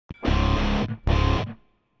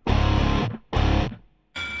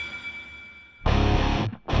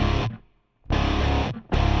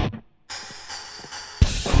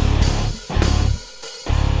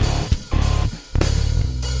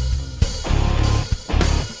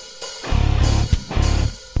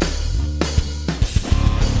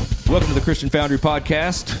Welcome to the Christian Foundry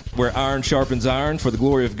Podcast, where iron sharpens iron for the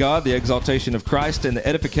glory of God, the exaltation of Christ, and the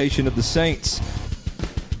edification of the saints.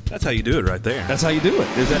 That's how you do it right there. That's how you do it.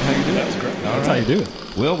 Is that how you do it? That's great. That's how you do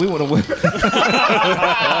it. Well, we want to...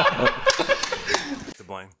 To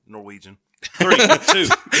blame. Norwegian. 3, 2,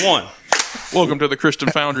 1. Welcome to the Christian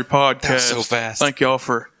Foundry Podcast. That was so fast. Thank y'all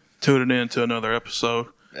for tuning in to another episode.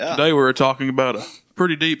 Yeah. Today we're talking about a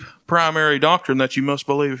pretty deep primary doctrine that you must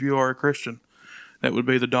believe if you are a Christian. That would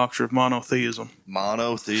be the doctrine of monotheism.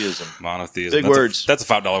 Monotheism. Monotheism. Big words. That's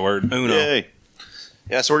a $5 word. Uno. Yay.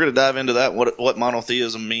 Yeah, so we're going to dive into that, what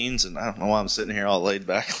monotheism means, and I don't know why I'm sitting here all laid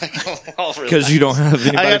back. Because you don't have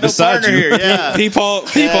anybody I got no beside partner you. here, yeah.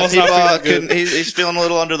 Peepaw's Peepaw's not feeling good. he's feeling a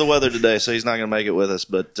little under the weather today, so he's not going to make it with us.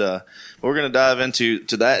 But we're going to dive into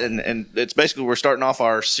that, and it's basically we're starting off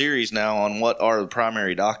our series now on what are the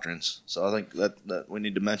primary doctrines. So I think that we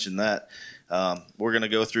need to mention that. We're going to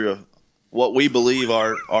go through what we believe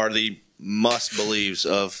are the must-believes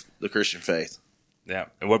of the Christian faith. Yeah.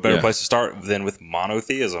 And what better place to start than with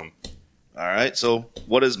monotheism? All right, so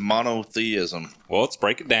what is monotheism? Well, let's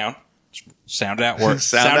break it down. Sound it out. Words.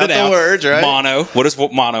 Sound out the words, right? Mono.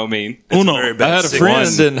 What mono mean? Uno. I had a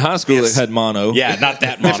friend in high school that had mono. Yeah, not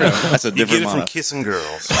that mono. That's a You different get it mono. from kissing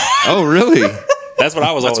girls. Oh, really? That's what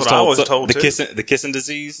I was That's always what I told. was So, told, the too. kissing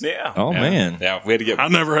disease. Yeah. Oh, man. Yeah, we had to get. I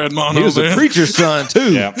never had mono. He was a man. preacher's son,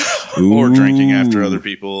 too. Yeah. Or drinking after other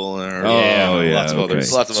people. Or, Oh, yeah, lots of okay. other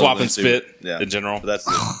lots of Swap other and things, too. spit Yeah. in general. But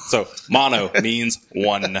that's So mono means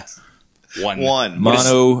one. one.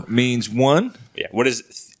 Mono means one. Yeah. What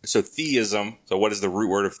is so theism? So what is the root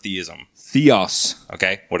word of theism? Theos.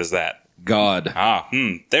 Okay. What is that? God.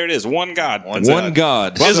 There it is. One God. One One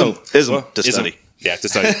God. Ism to Ism. study. Yeah, to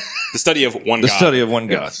study. The study of one The God. study of one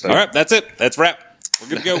God. All right, that's it. That's wrap. We're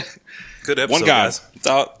good to go. Good episode, One God. guys. It's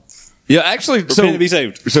all. Yeah, actually, Repent to be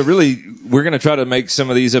saved. So really, we're going to try to make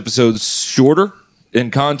some of these episodes shorter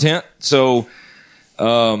in content. So,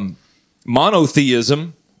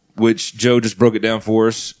 monotheism, which Joe just broke it down for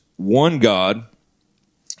us, one God.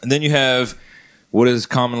 And then you have what is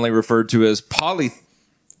commonly referred to as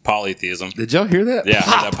Polytheism. Did y'all hear that? Yeah, I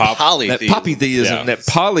heard that pop. That polytheism. Yeah. That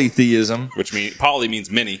polytheism. Which poly means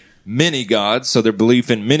many. Many gods. So their belief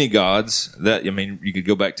in many gods. That, I mean, you could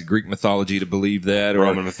go back to Greek mythology to believe that. Or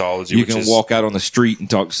Roman mythology. You which can is, walk out on the street and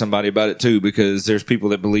talk to somebody about it too, because there's people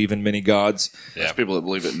that believe in many gods. Yeah. There's people that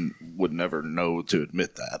believe it and would never know to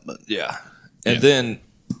admit that. But Yeah. And then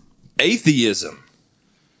atheism.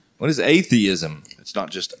 What is atheism? it's not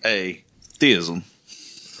just a theism.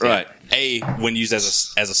 Right. A, when used as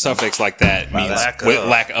a suffix like that, means lack with, of.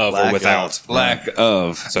 lack of Lack or without. of. Lack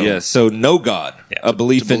of. So- Yes. So no God. Yeah. A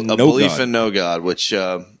belief in A no belief God. in no God, which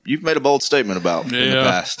you've made a bold statement about in the Yeah.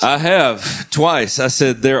 past. I have twice. I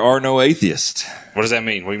said there are no atheists. What does that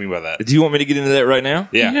mean? What do you mean by that? Do you want me to get into that right now?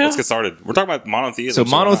 Yeah, let's get started. We're talking about monotheism. So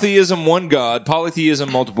monotheism, one God.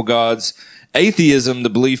 Polytheism, multiple gods. Atheism, the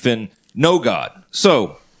belief in no God.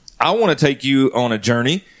 So I want to take you on a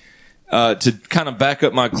journey to kind of back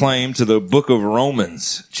up my claim to the book of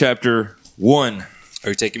Romans, chapter 1. Are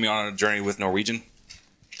you taking me on a journey with Norwegian?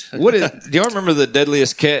 What is? Do y'all remember the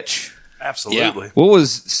deadliest catch? Absolutely. What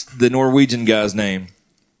was the Norwegian guy's name?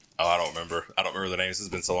 Oh, I don't remember. I don't remember the names. It's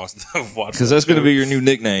been so long since I've watched. Because that's going to be your new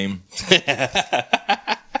nickname.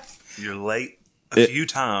 You're late a few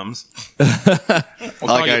times. We'll call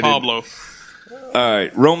Like you I did. Pablo. All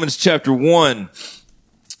right, Romans chapter 1.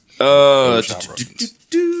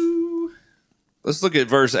 Let's look at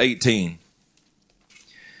verse 18.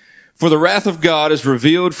 For the wrath of God is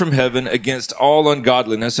revealed from heaven against all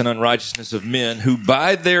ungodliness and unrighteousness of men, who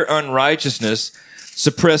by their unrighteousness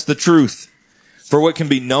suppress the truth. For what can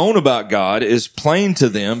be known about God is plain to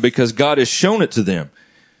them, because God has shown it to them.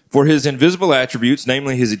 For his invisible attributes,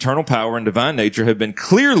 namely his eternal power and divine nature, have been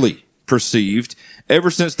clearly perceived ever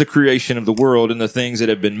since the creation of the world and the things that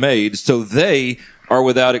have been made, so they are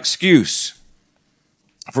without excuse.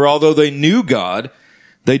 For although they knew God,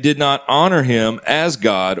 they did not honor him as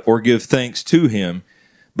God or give thanks to him,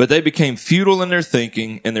 but they became futile in their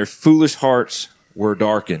thinking, and their foolish hearts were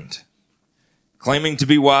darkened. Claiming to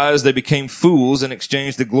be wise, they became fools and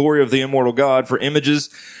exchanged the glory of the immortal God for images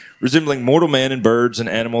resembling mortal man and birds and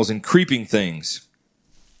animals and creeping things.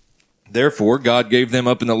 Therefore, God gave them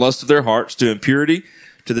up in the lust of their hearts to impurity,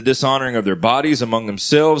 to the dishonoring of their bodies among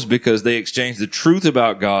themselves, because they exchanged the truth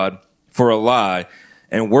about God for a lie,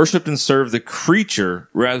 and worshipped and served the creature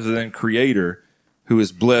rather than Creator, who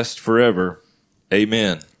is blessed forever.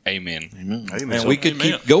 Amen. Amen. And we could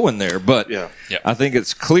keep going there, but Yeah. I think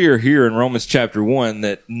it's clear here in Romans chapter 1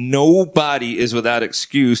 that nobody is without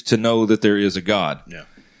excuse to know that there is a God. Yeah.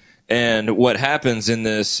 And what happens in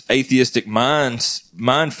this atheistic mind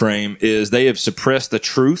frame is they have suppressed the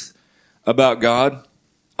truth about God,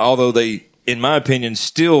 although they, in my opinion,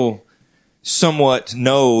 still somewhat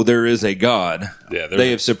know there is a God. Yeah,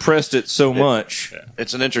 they have suppressed it so much. Yeah.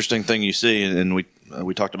 It's an interesting thing you see, and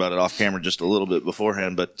we talked about it off camera just a little bit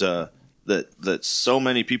beforehand, but that so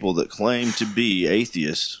many people that claim to be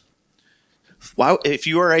atheists, why, if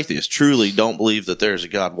you are atheist, truly don't believe that there is a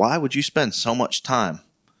God, why would you spend so much time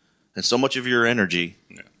and so much of your energy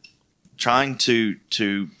trying to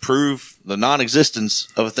prove the non-existence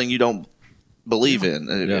of a thing you don't believe in?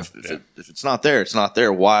 If it's not there, it's not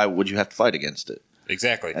there. Why would you have to fight against it?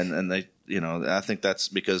 Exactly. And they, I think that's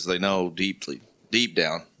because they know deep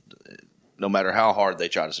down, no matter how hard they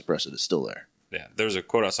try to suppress it, it's still there. Yeah. There was a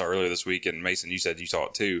quote I saw earlier this week, and Mason, you said you saw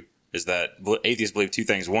it too, is that atheists believe two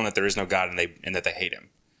things. One, that there is no God, and that they hate him.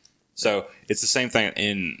 So it's the same thing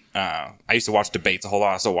in, I used to watch debates a whole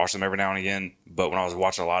lot. I still watch them every now and again. But when I was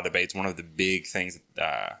watching a lot of debates, one of the big things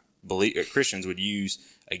Christians would use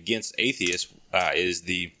against atheists is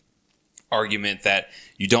the argument that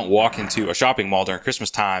you don't walk into a shopping mall during Christmas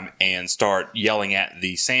time and start yelling at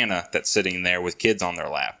the Santa that's sitting there with kids on their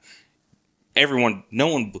lap.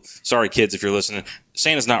 Sorry kids if you're listening,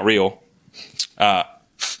 Santa's not real.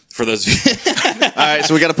 For those of you. All right,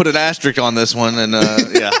 so we got to put an asterisk on this one, and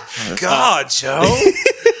God, Joe.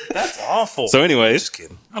 That's awful. So anyways. Just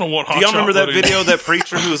kidding. I don't want hot Do y'all remember that chocolate video of that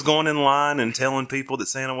preacher who was going in line and telling people that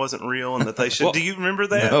Santa wasn't real and that they should? Do you remember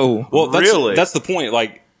that? No. Well, really? That's the point.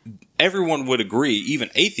 Like, everyone would agree, even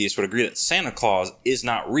atheists would agree that Santa Claus is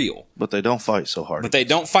not real. but they don't fight so hard. But they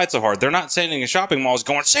don't fight so hard. They're not sitting in shopping malls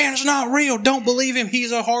going, Santa's not real. Don't believe him.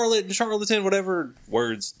 He's a harlot and charlatan, whatever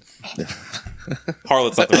words.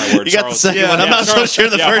 Harlot's not the right word. You got the second one. I'm not so sure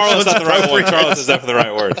the first harlot's one's not the right word. appropriate. Charlot's is definitely the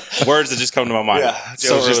right word. Words that just come to my mind. Yeah, So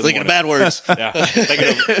Joe was early just in the thinking of morning. bad words. Yeah,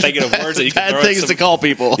 thinking of words that you can Bad throw at things some- to call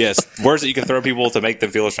people. Yes, words that you can throw people to make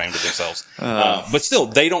them feel ashamed of themselves. But still,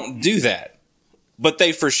 they don't do that. But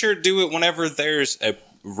they for sure do it whenever there's a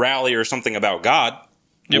rally or something about God,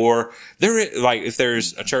 or if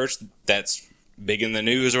there's a church that's big in the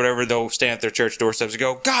news or whatever, they'll stand at their church doorsteps and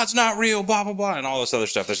go, God's not real, blah, blah, blah, and all this other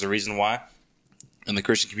stuff. There's the reason why. In the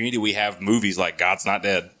Christian community, we have movies like God's Not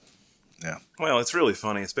Dead. Yeah. Well, it's really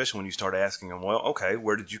funny, especially when you start asking them, well, okay,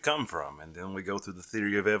 where did you come from? And then we go through the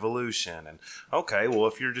theory of evolution. And, okay, well,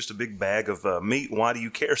 if you're just a big bag of meat, why do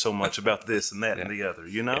you care so much about this and that and the other,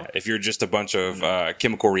 you know? Yeah, if you're just a bunch of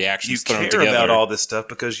chemical You reactions thrown care together. about all this stuff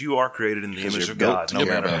because you are created in the image you're of built God, to no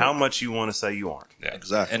care matter about how much you want to say you aren't. Yeah.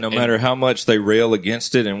 Exactly. And no matter how much they rail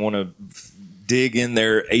against it and want to dig in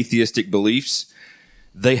their atheistic beliefs,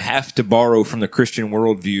 they have to borrow from the Christian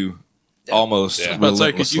worldview almost Yeah. But it's like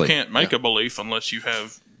you relentlessly. can't make a belief unless you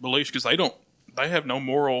have beliefs because they have no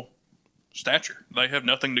moral stature. They have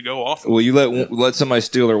nothing to go off of. Well, you let somebody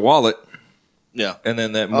steal their wallet, Yeah. and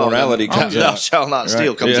then that morality comes Thou out. shalt not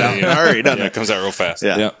steal comes Yeah. out in a hurry, doesn't Yeah, it? it comes out real fast.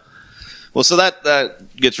 Yeah. Yeah. Well, so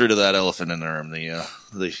that gets rid of that elephant in the room.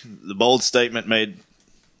 The bold statement made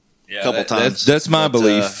a couple times. That's my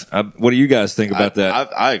belief. What do you guys think about that?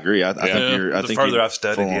 I agree. I think you're. I The think further you're I've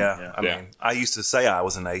studied, full on. I Yeah. mean, I used to say I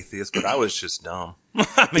was an atheist, but I was just dumb.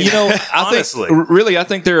 I mean, honestly, I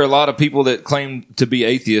think there are a lot of people that claim to be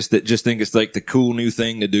atheists that just think it's like the cool new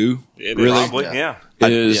thing to do. It is. really, probably, yeah.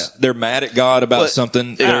 they're mad at God about But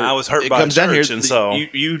something. Yeah, I was hurt by comes down church, here, and so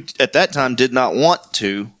you at that time did not want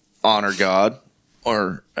to honor God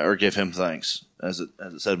or give Him thanks, as it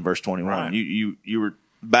said in verse 21. Right. You were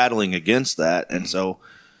battling against that, and so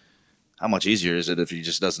how much easier is it if He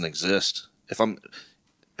just doesn't exist? If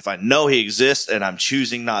I know He exists and I'm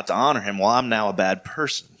choosing not to honor Him, well, I'm now a bad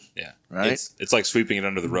person, Yeah. right? It's like sweeping it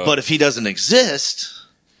under the rug. But if He doesn't exist,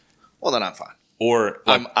 well, then I'm fine. or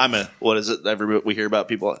like, I'm a what is it? We hear about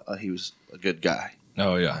people. He was a good guy.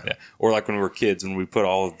 oh yeah. yeah. Or like when we were kids, when we put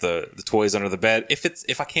all of the toys under the bed.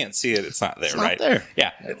 If I can't see it, it's not there, not right? there.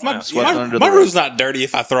 Yeah. Swept under My the room's not dirty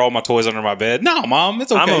if I throw all my toys under my bed. No, Mom,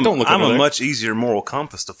 it's okay. Don't look I'm under a there. much easier moral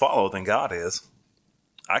compass to follow than God is.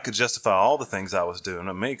 I could justify all the things I was doing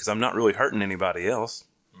to me because I'm not really hurting anybody else.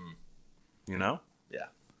 You know? Yeah.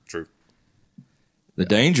 True. The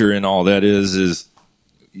danger in all that is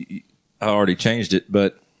I already changed it,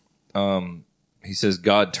 but he says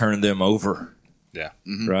God turned them over, Yeah.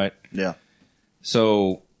 right? Yeah.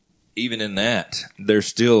 So even in that, there's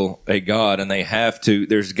still a God, and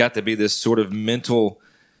there's got to be this sort of mental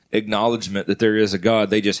acknowledgement that there is a God.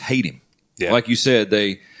 They just hate him. Yeah. Like you said,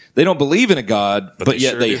 they don't believe in a God, but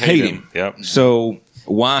yet sure they do hate him. Yep. So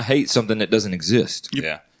why hate something that doesn't exist?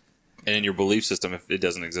 Yeah. And in your belief system, if it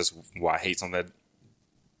doesn't exist, why hate something that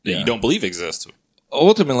Yeah. you don't believe exists?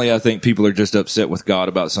 ultimately, I think people are just upset with God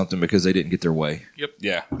about something because they didn't get their way,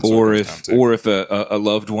 Yeah. or if a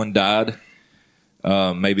loved one died,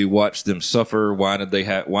 maybe watch them suffer. Why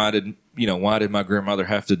did my grandmother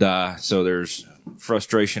have to die? So there's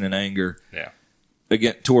frustration and anger,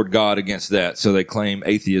 toward God against that. So they claim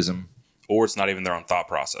atheism, or it's not even their own thought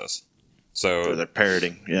process. So they're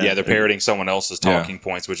parroting. they're parroting someone else's talking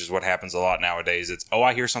points, which is what happens a lot nowadays. It's,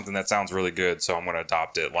 I hear something that sounds really good, so I'm going to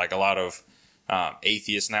adopt it. Like a lot of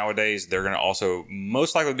atheists nowadays, they're going to also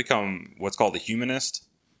most likely become what's called a humanist.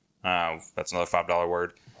 That's another $5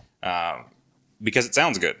 word. Because it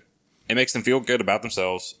sounds good. It makes them feel good about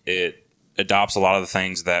themselves. It adopts a lot of the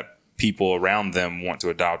things that people around them want to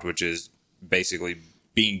adopt, which is basically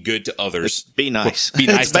being good to others. Be nice. Be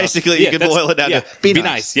nice. It's basically, you can boil it down to be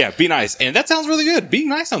nice. Yeah, be nice. And that sounds really good. Being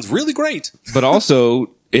nice sounds really great. but also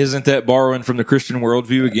isn't that borrowing from the Christian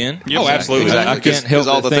worldview again? Oh, absolutely. I can't help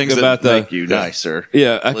all but the think things about that make you nicer.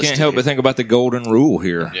 Yeah, I can't listed help but here. think about the golden rule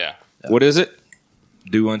here. Yeah. What is it?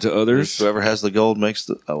 Do unto others. Whoever has the gold makes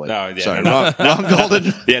the. Oh wait, No, yeah, sorry, no, wrong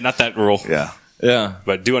golden. Yeah, not that rule. Yeah, Yeah,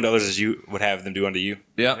 But do unto others as you would have them do unto you.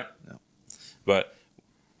 yeah. But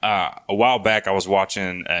a while back, I was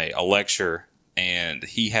watching a lecture, and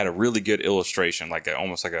he had a really good illustration,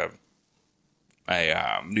 almost like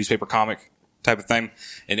a newspaper comic type of thing,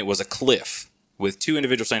 and it was a cliff with two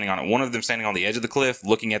individuals standing on it. One of them standing on the edge of the cliff,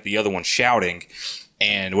 looking at the other one, shouting.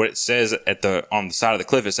 And what it says on the side of the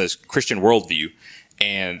cliff, it says Christian worldview,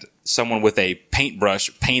 and someone with a paintbrush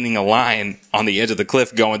painting a line on the edge of the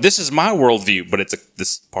cliff, going, "This is my worldview," but it's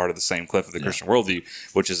this part of the same cliff of the Christian worldview,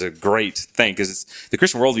 which is a great thing because the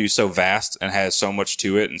Christian worldview is so vast and has so much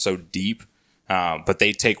to it and so deep. But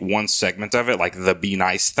they take one segment of it, like the be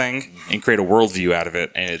nice thing, and create a worldview out of it,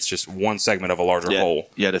 and it's just one segment of a larger whole.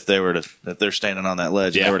 Yet if they're standing on that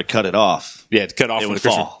ledge, and they were to cut it off, to cut off it from would the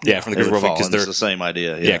Christian, fall. from the Christian worldview, because it's they're the same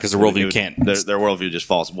idea. Yeah, 'cause the worldview can't. Their worldview just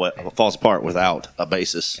falls apart without a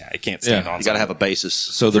basis. it can't stand on. You got to have a basis.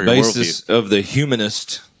 So the for your basis worldview. of the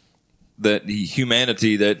humanist, that the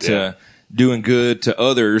humanity, that doing good to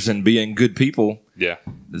others and being good people,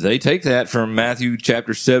 they take that from Matthew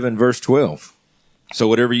chapter 7, verse 12. So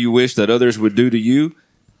whatever you wish that others would do to you,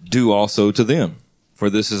 do also to them. For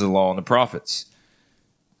this is the law and the prophets.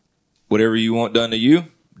 Whatever you want done to you,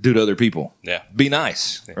 do to other people. Yeah. Be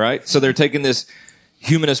nice, right? So they're taking this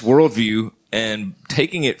humanist worldview and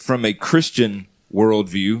taking it from a Christian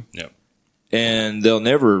worldview, and they'll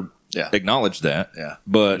never acknowledge that. Yeah.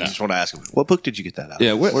 But I just want to ask him, what book did you get that out of?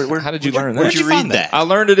 Yeah, how did you learn that? Where'd you read that? I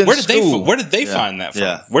learned it in school. Where did they find that from?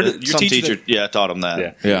 Yeah. Where did your Some teacher? teacher taught them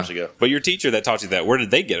that years ago. But your teacher that taught you that, where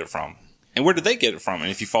did they get it from? And where did they get it from? And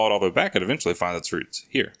if you follow it all the way back, it eventually find its roots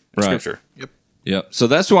here in Right. Scripture. Yep. So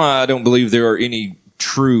that's why I don't believe there are any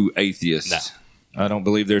true atheists. I don't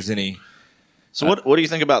believe there's any. So what do you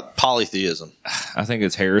think about polytheism? I think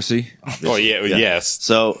it's heresy. Oh yes.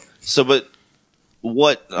 So but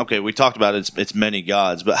what? Okay, we talked about it's many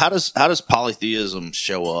gods, but how does polytheism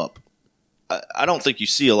show up? I don't think you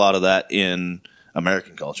see a lot of that in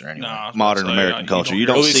American culture anyway. No, I was Modern gonna say, American you culture. don't You hear-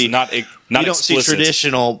 don't At least see not you don't see explicit.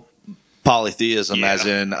 traditional polytheism, Yeah. as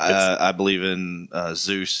in I believe in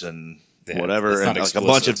Zeus and whatever, it's not and like a bunch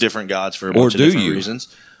explicit. of different gods for a Or bunch of do different you? reasons.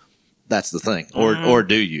 That's the thing. Or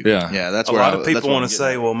do you? Yeah. That's A where lot I- of that's people what want I'm to getting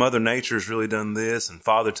say, at. well, Mother Nature's really done this, and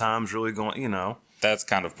Father Time's really going, That's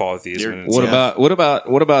kind of polytheism. in What itself.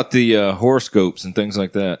 about the horoscopes and things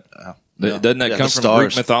like that? Doesn't that Yeah, come the from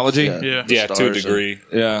stars. Greek mythology? Yeah. Yeah, to a stars degree.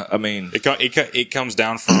 Yeah, I mean, It comes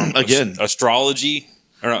down from Again. astrology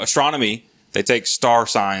or astronomy. They take star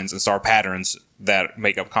signs and star patterns that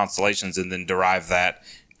make up constellations and then derive that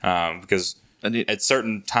because And it- at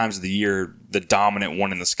certain times of the year, the dominant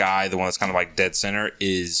one in the sky, the one that's kind of like dead center,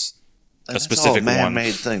 is a That's specific all a one.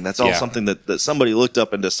 man-made thing. That's all Yeah. something that somebody looked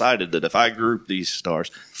up and decided that if I group these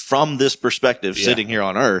stars from this perspective, sitting here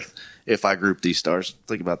on Earth, if I group these stars,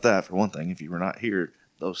 think about that for one thing. If you were not here,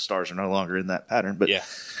 those stars are no longer in that pattern. But Yeah.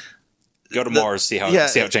 Go to Mars, see how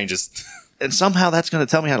it changes. and somehow that's going to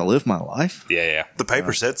tell me how to live my life. Yeah. The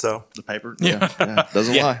paper said so. The paper,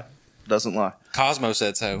 doesn't Yeah. lie, doesn't lie. Cosmo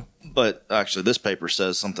said so. But actually, this paper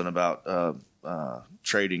says something about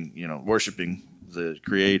trading, worshiping the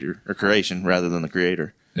creator or creation rather than the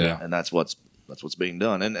creator. Yeah. And that's what's being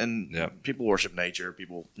done. And Yeah. people worship nature.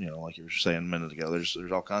 People, like you were saying a minute ago, there's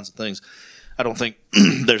all kinds of things. I don't think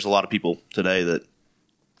there's a lot of people today that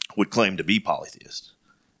would claim to be polytheists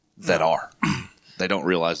that are. They don't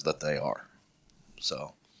realize that they are.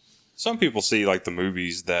 So Some people see like the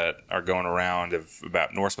movies that are going around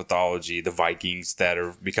about Norse mythology, the Vikings that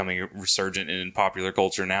are becoming resurgent in popular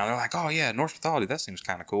culture now. They're like, oh yeah, Norse mythology, that seems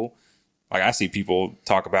kind of cool. Like I see people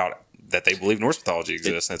talk about that they believe Norse mythology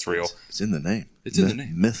exists. That's real. It's in the name. It's in the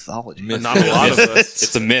name. Mythology. Not a lot of us.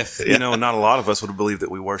 It's a myth. Not a lot of us would believe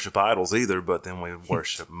that we worship idols either, but then we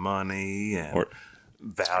worship money and Or-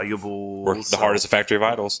 valuables. Or the heart is a factory of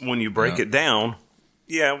idols. When you break it down,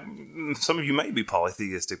 some of you may be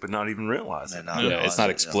polytheistic, but not even realize it. Yeah, it's not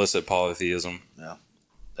explicit polytheism. Yeah.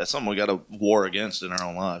 That's something we got to war against in our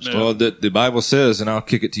own lives. Yeah. Well, the Bible says, and I'll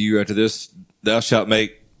kick it to you after this, thou shalt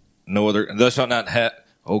make no other, thou shalt not have,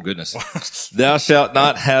 oh goodness, thou shalt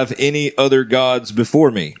not have any other gods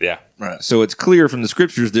before me. Yeah. Right. So it's clear from the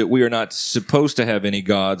scriptures that we are not supposed to have any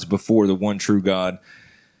gods before the one true God.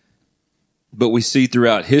 But we see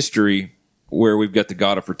throughout history where we've got the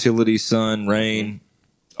God of fertility, sun, rain,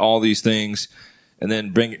 all these things. And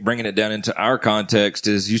then bringing it down into our context,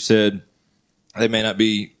 as you said, they may not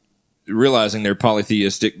be realizing they're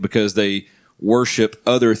polytheistic because they worship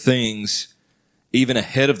other things even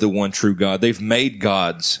ahead of the one true God. They've made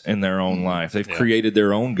gods in their own life. They've created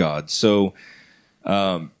their own gods. So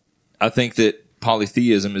I think that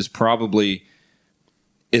polytheism is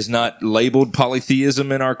not labeled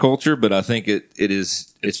polytheism in our culture, but I think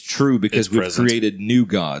it's true because it's we've present. created new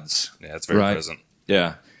gods. Yeah, it's very Right. present.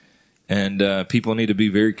 Yeah. And people need to be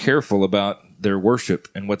very careful about their worship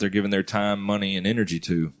and what they're giving their time, money, and energy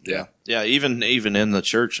to. Yeah. Yeah. Even in the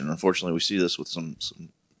church, and unfortunately we see this with some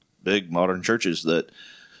big modern churches, that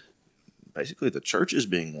basically the church is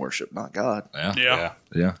being worshipped, not God. Yeah. Yeah.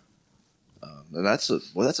 Yeah. And that's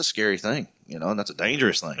a scary thing, and that's a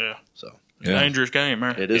dangerous thing. Yeah. So Yeah. Dangerous game,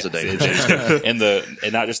 man. it is a dangerous thing.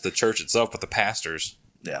 And not just the church itself, but the pastors.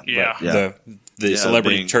 Yeah. Yeah. Yeah. The Yeah,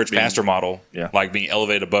 celebrity church pastor model, Yeah. like being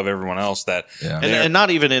elevated above everyone else. That Yeah. And not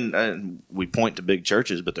even in, we point to big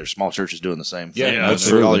churches, but there's small churches doing the same thing. Yeah,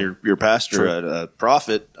 absolutely. Call your pastor a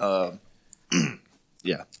prophet.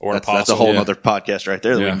 Yeah. Or an that's a apostle. whole Yeah. other podcast right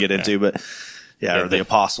there that we Yeah. can get into, but or the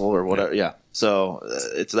apostle or whatever. Yeah. So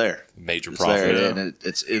it's there. major It's prophet. there, and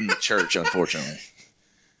it's in the church, unfortunately.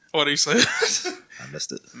 What he said. I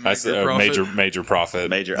missed it. That's Major a prophet. major prophet.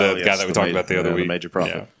 Major- the oh, yes, guy that we the talked major- about the other yeah, the week. major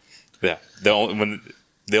prophet. Yeah. The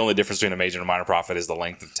only difference between a major and a minor prophet is the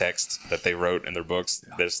length of text that they wrote in their books.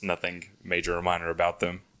 There's nothing major or minor about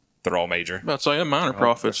them. They're all major. About to say, them minor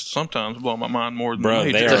prophets sometimes blow my mind more than Bro,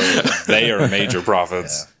 the major. they are major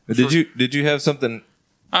prophets. Did you have something?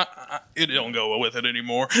 It don't go with it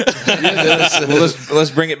anymore. Well,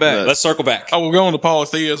 let's bring it back. Let's circle back. I will go into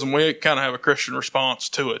polytheism. We kind of have a Christian response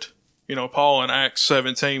to it. Paul in Acts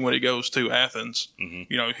 17, when he goes to Athens,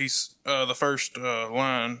 he's the first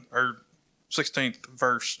line, or 16th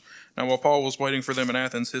verse. Now, while Paul was waiting for them in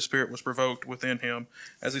Athens, his spirit was provoked within him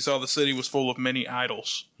as he saw the city was full of many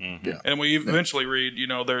idols. Yeah. And we eventually read,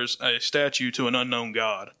 there's a statue to an unknown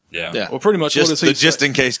God. Yeah. Yeah. Well, pretty much what does he say? just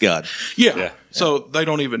in case God. Yeah. Yeah. So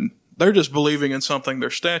they're just believing in something they're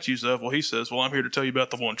statues of. Well, he says, I'm here to tell you about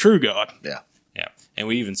the one true God. Yeah. Yeah. And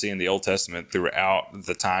we even see in the Old Testament throughout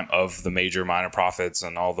the time of the major minor prophets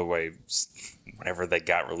and all the way whenever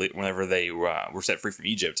they were set free from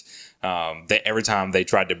Egypt, every time they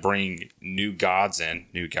tried to bring new gods,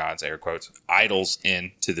 air quotes, idols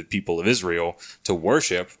in to the people of Israel to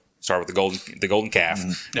worship, started with the golden calf,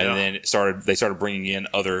 and then they started bringing in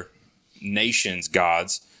other nations'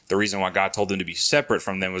 gods. The reason why God told them to be separate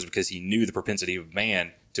from them was because he knew the propensity of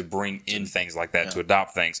man to bring in things like that, to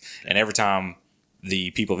adopt things. And every time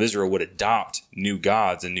the people of Israel would adopt new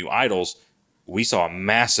gods and new idols, we saw a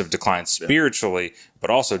massive decline spiritually, but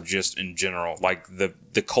also just in general. Like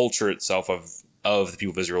the culture itself of the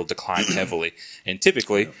people of Israel declined heavily. And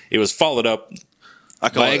typically it was followed up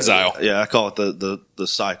by exile. I call it the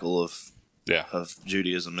cycle of Yeah.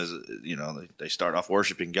 Judaism. Is they start off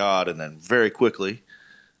worshiping God, and then very quickly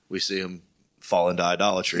we see them fall into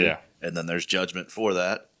idolatry. Yeah. And then there's judgment for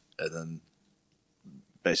that, and then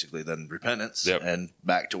basically repentance, Yep. and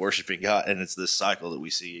back to worshiping God. And it's this cycle that we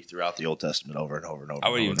see throughout the Old Testament over and over and over. I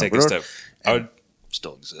would and even over take and a over. step.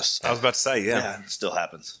 Still exists. I was about to say, Yeah, it still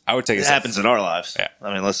happens. I would take a It step. happens in our lives. Yeah.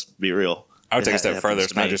 I mean, let's be real. I would take a It step happens further. to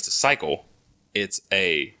It's not me. just a cycle; it's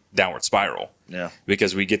a downward spiral. Yeah.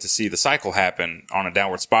 Because we get to see the cycle happen on a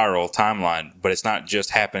downward spiral timeline, but it's not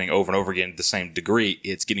just happening over and over again to the same degree.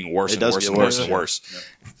 It's getting worse It and does worse get and worse, worse and yeah. worse.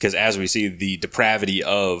 Because as we see the depravity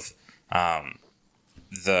of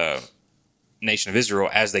the nation of Israel,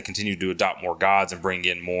 as they continue to adopt more gods and bring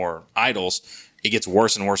in more idols, it gets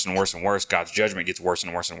worse and worse and worse and worse. God's judgment gets worse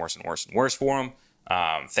and worse and worse and worse and worse for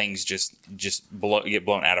them. Things just get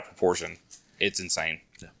blown out of proportion. It's insane.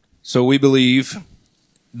 So we believe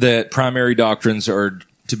that primary doctrines are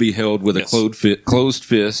to be held with Yes. a closed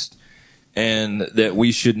fist, and that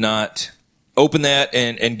we should not open that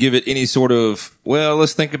and give it any sort of, well,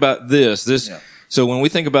 let's think about this. So when we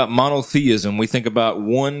think about monotheism, we think about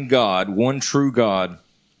one God, one true God.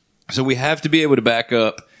 So we have to be able to back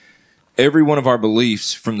up every one of our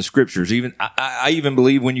beliefs from the scriptures. Even I even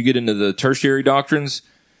believe when you get into the tertiary doctrines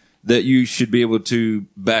that you should be able to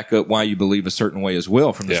back up why you believe a certain way as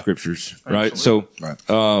well from the scriptures, right? Absolutely.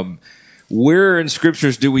 So, where in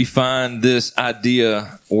scriptures do we find this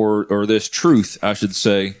idea or this truth, I should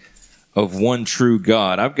say, of one true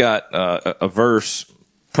God? I've got a verse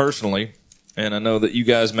personally, and I know that you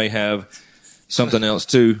guys may have something else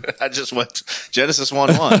too. I just went Genesis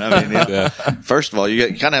 1:1. I mean, first of all, you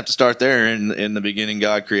kind of have to start there. In the beginning,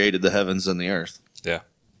 God created the heavens and the earth. Yeah.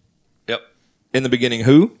 Yep. In the beginning,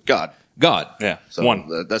 who? God. Yeah. So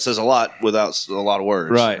One. that says a lot without a lot of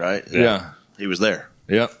words. Right. Right. Yeah. He was there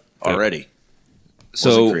Yep. already. So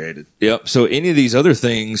Wasn't created. Yep. So any of these other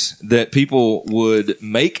things that people would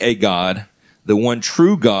make a God, the one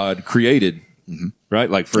true God created, right?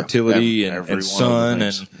 Like fertility Every and one of the sun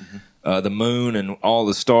things. and the moon and all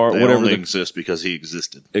the stars, They whatever. only exist because he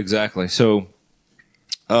existed. Exactly. So,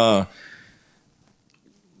 one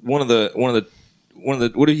of the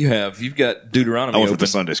what do you have? You've got Deuteronomy I went for open. the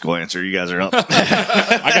Sunday school answer. You guys are up.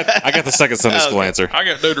 I got the second Sunday school answer. I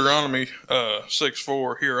got Deuteronomy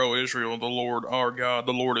 6:4. Hear, O Israel, the Lord our God,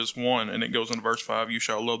 the Lord is one. And it goes into verse 5. You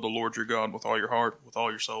shall love the Lord your God with all your heart, with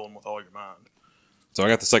all your soul, and with all your mind. So I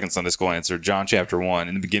got the second Sunday school answer. John chapter 1.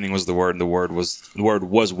 In the beginning was the Word, and the Word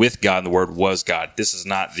was with God, and the Word was God. This is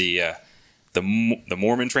not the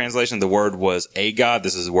Mormon translation. The Word was a God.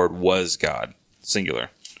 This is the Word was God,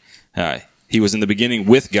 singular. He was in the beginning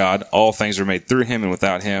with God. All things were made through him, and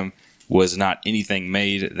without him was not anything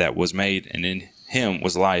made that was made. And in him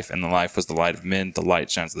was life, and the life was the light of men. The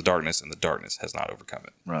light shines in the darkness, and the darkness has not overcome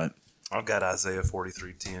it. Right. I've got Isaiah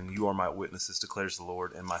 43:10. You are my witnesses, declares the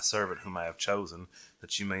Lord, and my servant whom I have chosen,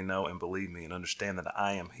 that you may know and believe me, and understand that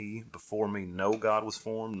I am he. Before me no God was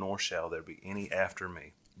formed, nor shall there be any after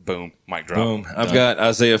me. Boom. Mic drop. Boom. I've got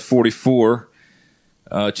Isaiah 44,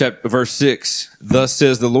 verse 6. Thus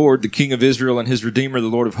says the Lord, the King of Israel and his Redeemer, the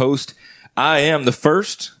Lord of hosts. I am the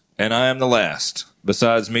first, and I am the last.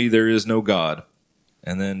 Besides me there is no God.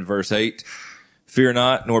 And then verse 8. Fear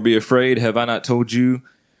not, nor be afraid. Have I not told you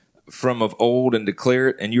from of old and declare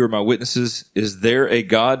it, and you are my witnesses? Is there a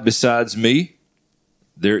God besides me?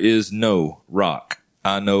 There is no rock.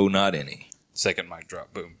 I know not any. Second mic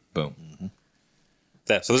drop. Boom. Boom.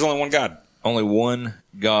 So there's only one God. Only one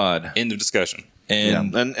God. End of discussion.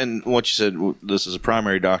 And And what you said, this is a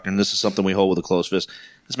primary doctrine. This is something we hold with a closed fist.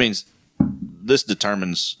 This means this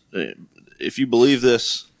determines if you believe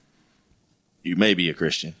this, you may be a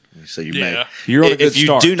Christian. You say you may. You're on a good If you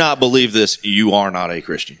start. do not believe this, you are not a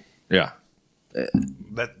Christian. yeah.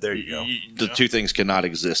 There you go. The two things cannot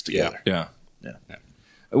exist together. Yeah. Yeah.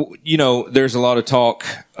 You know, there's a lot of talk.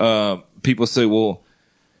 People say, well,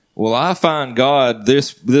 I find God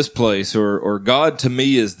this place, or God to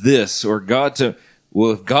me is this, or God to,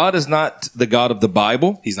 well, if God is not the God of the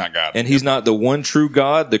Bible, He's not God. and he's not the one true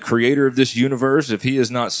God, the creator of this universe, if he is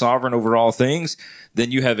not sovereign over all things, then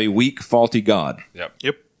you have a weak, faulty God.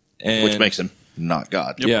 Yep. And, Which makes him not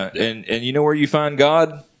God. Yeah. And you know where you find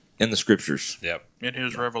God? In the scriptures. Yep. In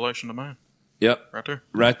his revelation to man. Yep. Right there.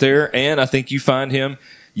 Right there. And I think you find him,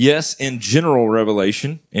 yes, in general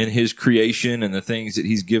revelation, in his creation and the things that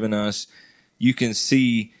he's given us. You can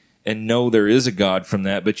see and know there is a God from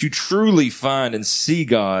that, but you truly find and see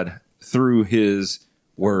God through his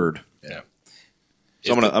word. Yeah.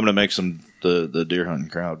 So I'm gonna make the deer hunting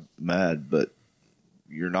crowd mad, but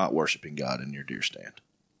you're not worshiping God in your deer stand.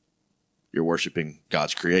 You're worshiping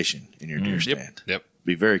God's creation in your deer stand. Yep.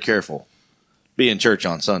 Be very careful. Be in church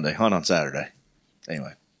on Sunday, hunt on Saturday.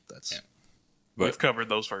 Anyway, that's We've covered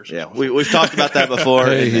those verses. yeah. We've talked about that before.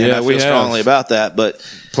 Hey, and yeah, I we feel have. strongly about that. But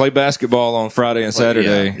Play basketball on Friday and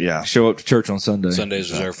Saturday. yeah. Show up to church on Sunday. Sunday's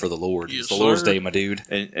reserved for the Lord. Yes, It's the Lord's sir. day, my dude.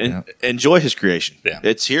 and enjoy His creation. Yeah.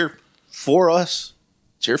 It's here for us.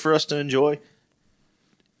 It's here for us to enjoy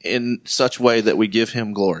in such way that we give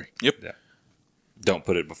Him glory. Yep. Yeah. Don't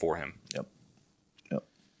put it before him. Yep.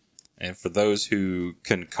 And for those who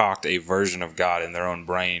concoct a version of God in their own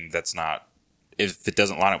brain that's not, if it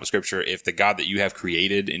doesn't line up with Scripture, if the God that you have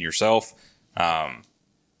created in yourself,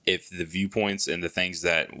 if the viewpoints and the things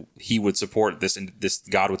that He would support, this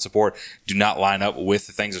God would support, do not line up with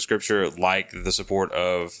the things of Scripture, like the support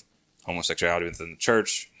of homosexuality within the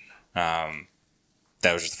church, that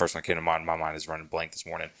was just the first one that came to mind. My mind is running blank this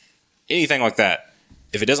morning. Anything like that,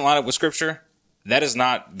 if it doesn't line up with Scripture, that is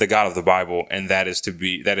not the God of the Bible, and that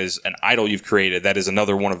is an idol you've created. That is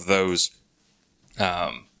another one of those,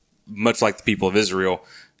 much like the people of Israel,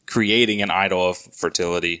 creating an idol of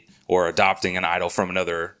fertility or adopting an idol from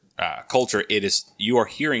another culture, it is you are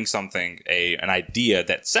hearing something, an idea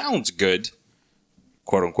that sounds good,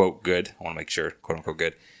 quote unquote good. I want to make sure, quote unquote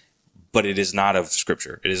good, but it is not of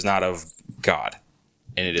Scripture. It is not of God,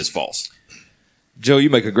 and it is false. Joe, you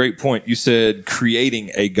make a great point. You said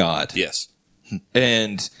creating a God. Yes.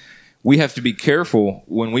 And we have to be careful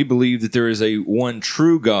when we believe that there is a one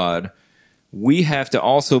true God. We have to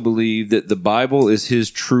also believe that the Bible is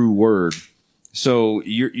his true word. So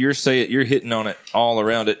you're hitting on it all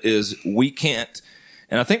around it is we can't,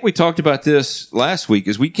 and I think we talked about this last week,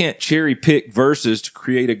 is we can't cherry pick verses to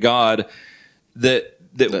create a God that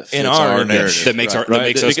in our narrative that makes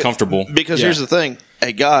us comfortable. Because here's the thing: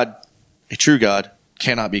 a true God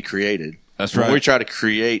cannot be created. That's when right. we try to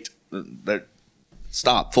create that,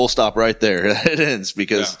 full stop right there. It ends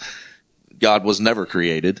because God was never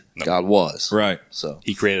created. No. God was. Right. So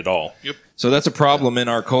he created all. Yep. So that's a problem in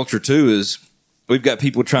our culture too, is we've got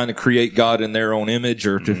people trying to create God in their own image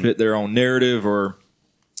or to fit their own narrative or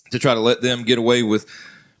to try to let them get away with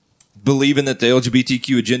believing that the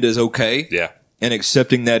LGBTQ agenda is okay. Yeah. And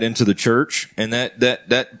accepting that into the church. And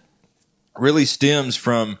that really stems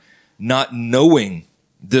from not knowing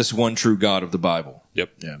this one true God of the Bible. Yep.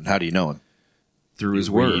 yeah. And how do you know him? Through his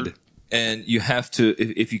word. And you have to,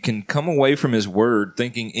 if you can come away from his word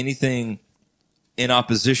thinking anything in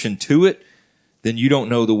opposition to it, then you don't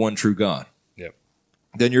know the one true God. Yep.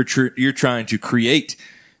 Then you're trying to create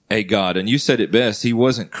a God. And you said it best. He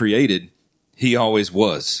wasn't created. He always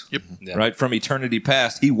was. Yep. Yeah. Right? From eternity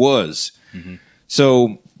past, he was. Mm-hmm.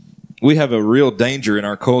 So we have a real danger in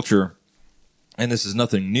our culture, and this is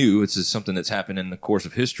nothing new. It's just something that's happened in the course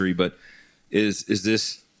of history, but is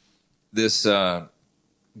this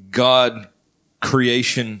God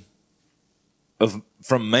creation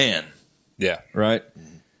from man. Yeah. Right?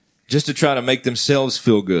 Just to try to make themselves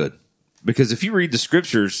feel good. Because if you read the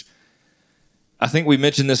scriptures, I think we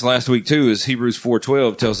mentioned this last week too, is Hebrews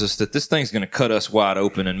 4:12 tells us that this thing's going to cut us wide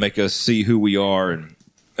open and make us see who we are. And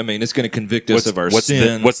I mean, it's going to convict us of our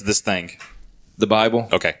sin. What's this thing? The Bible.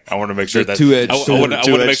 Okay. I want to make sure The that two-edged I sword. want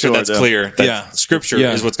to make sure that's clear. That Yeah. Scripture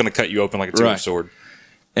Yeah. is what's going to cut you open like a two-edged Right. sword.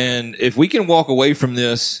 And if we can walk away from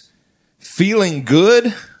this feeling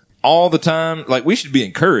good all the time, like we should be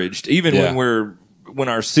encouraged, even Yeah. when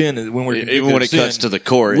our sin is when we're Even when it cuts to the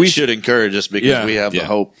core, we it should encourage us because Yeah. we have the Yeah.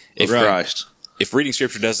 hope of Right. Christ. If reading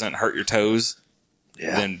Scripture doesn't hurt your toes,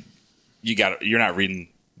 Yeah. then you're not reading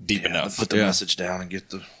deep enough. Put the Yeah. message down and get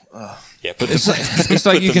the. Yeah, put It's the, like, it's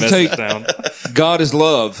like put you the can message take down. God is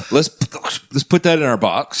love. Let's put that in our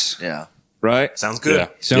box, Yeah. right? Sounds good. Yeah.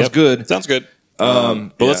 Sounds Yep. good. Sounds good.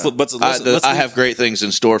 Um, But let's I have great things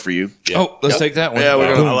in store for you. Yeah. Oh, let's take that one. Yeah, we're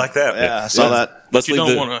Boom. gonna- I like that. Yeah, I saw that. let's You leave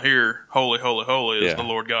don't the want to hear "Holy, holy, holy" is Yeah. the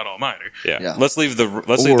Lord God Almighty. yeah. Let's leave the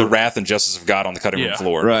wrath and justice of God on the cutting room Yeah.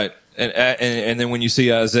 floor. Right. And then when you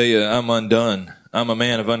see Isaiah, I'm undone. I'm a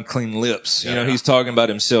man of unclean lips. You know, he's talking about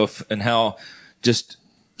himself and how just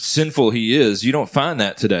sinful he is. You don't find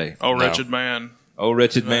that today. Oh, wretched man. Oh,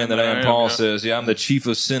 wretched man that I am, Paul yeah. says. Yeah, I'm the chief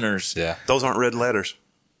of sinners. Yeah. Those aren't red letters.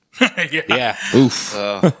 Yeah. Yeah. Oof.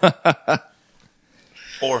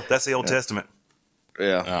 Or that's the Old Testament.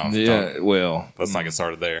 Yeah. Oh, Yeah, well. let's not get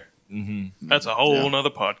started there. That's a whole nother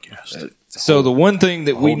podcast. So the one thing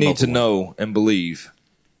that we whole need to nother know and believe,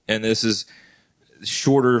 and this is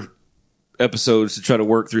shorter episodes to try to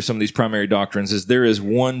work through some of these primary doctrines, is there is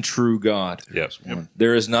one true God. Yep.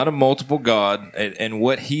 There is not a multiple God, and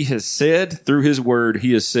what he has said through his word,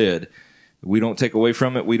 he has said. We don't take away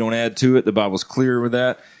from it. We don't add to it. The Bible's clear with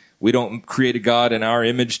that. We don't create a God in our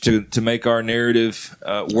image to make our narrative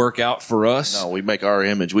work out for us. No, we make our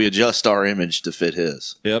image. We adjust our image to fit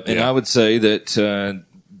His. Yep. And Yeah. I would say that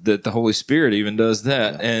that the Holy Spirit even does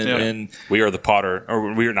that. And Yeah. and We are the potter,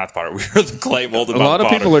 or we are not the potter. We are the clay molded a by lot the of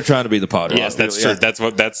potter. people are trying to be the potter. Yes, that's true.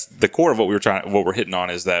 That's the core of what we're hitting on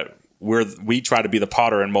is that we try to be the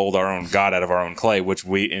potter and mold our own God out of our own clay, which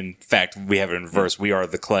in fact we have it in reverse. We are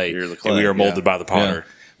the clay, You're the and clay, we are molded yeah. by the potter.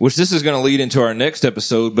 Yeah. Which this is going to lead into our next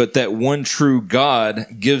episode, but that one true God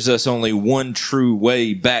gives us only one true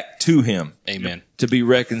way back to Him. Amen. To be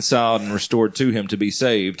reconciled and restored to Him, to be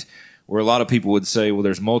saved. Where a lot of people would say, well,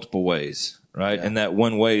 there's multiple ways, right? And that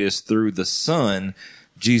one way is through the Son,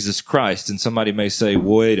 Jesus Christ. And somebody may say,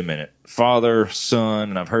 wait a minute, Father, Son,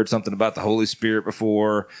 and I've heard something about the Holy Spirit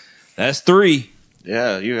before. That's three.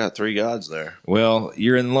 Yeah, you got three gods there. Well,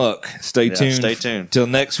 you're in luck. Stay tuned. Stay tuned. Till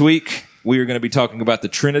next week, we are going to be talking about the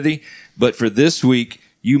Trinity. But for this week,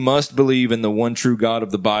 you must believe in the one true God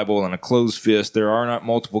of the Bible and a closed fist. There are not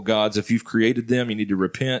multiple gods. If you've created them, you need to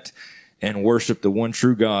repent and worship the one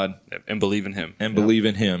true God And believe in Him. and believe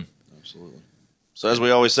in Him. So as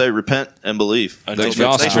we always say, repent and believe. Until Thanks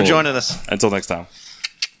next for time. joining us. Until next time.